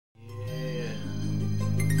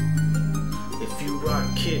If you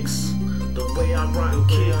rock kicks the way I rock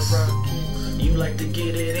kicks, you like to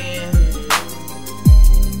get it in,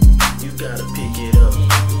 you gotta pick it up.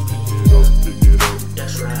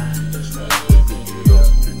 That's right. Pick it up.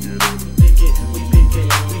 Pick it, we pick it,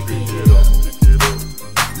 we pick it up.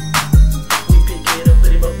 We pick it up,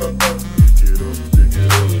 pick it up,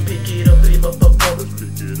 we pick it up, pick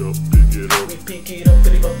it up, we pick it up,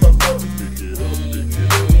 pick it up.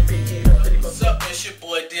 What's up? It's your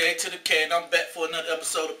boy D.A.K, and I'm back for another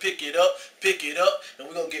episode of Pick It Up, and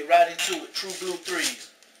we're gonna get right into it. True Blue 3's.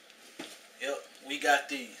 Yep, we got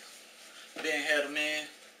these. Ben had them in.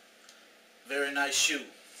 Very nice shoe.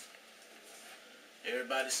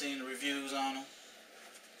 Everybody seen the reviews on them.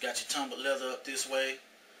 Got your tumbled leather up this way.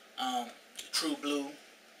 True blue.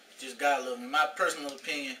 Just gotta love them. In my personal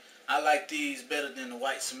opinion, I like these better than the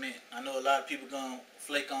white cement. I know a lot of people gonna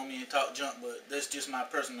flake on me and talk junk, but that's just my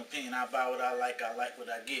personal opinion. I buy what I like what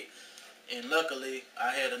I get. And luckily,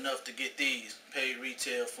 I had enough to get these. Paid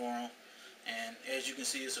retail for them. And as you can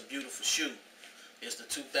see, it's a beautiful shoe. It's the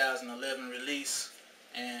 2011 release.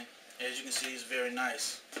 And as you can see, it's very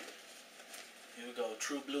nice. Here we go.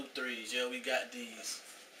 True Blue 3's. Yeah, we got these.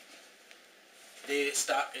 Dead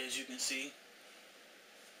stock, as you can see.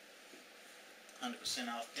 100%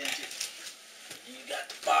 authentic. And you got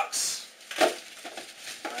the box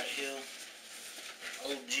right here.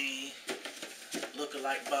 OG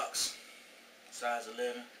look-alike box. Size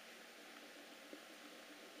 11.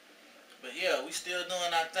 But yeah, we still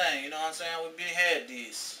doing our thing. You know what I'm saying? We been had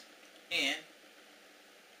this in.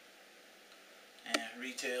 And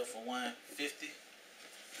retail for $150.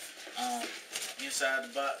 Inside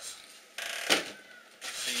the box,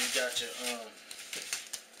 so you got your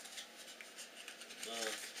the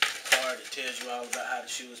card that tells you all about how the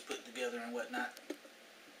shoe is put together and whatnot.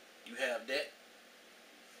 You have that.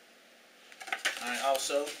 Alright,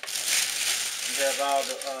 also you have all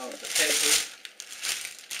the paper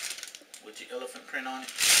with your elephant print on it.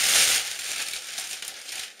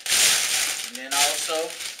 And then also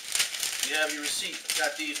you have your receipt.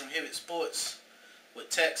 Got these from Hibbett Sports with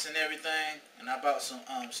tax and everything. And I bought some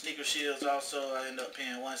sneaker shields also. I ended up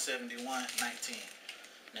paying $171.19.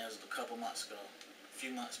 That was a couple months ago. A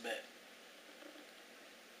few months back.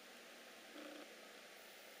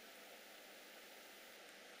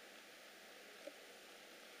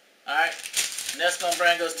 Alright. And that's going to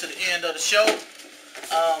bring us to the end of the show.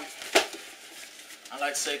 I'd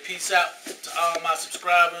like to say peace out to all my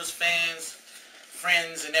subscribers, fans,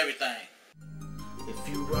 friends, and everything. If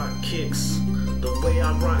you rock kicks the way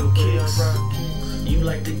I rock kicks, you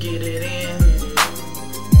like to get it in,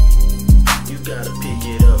 you gotta pick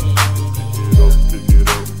it up.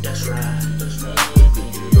 That's right.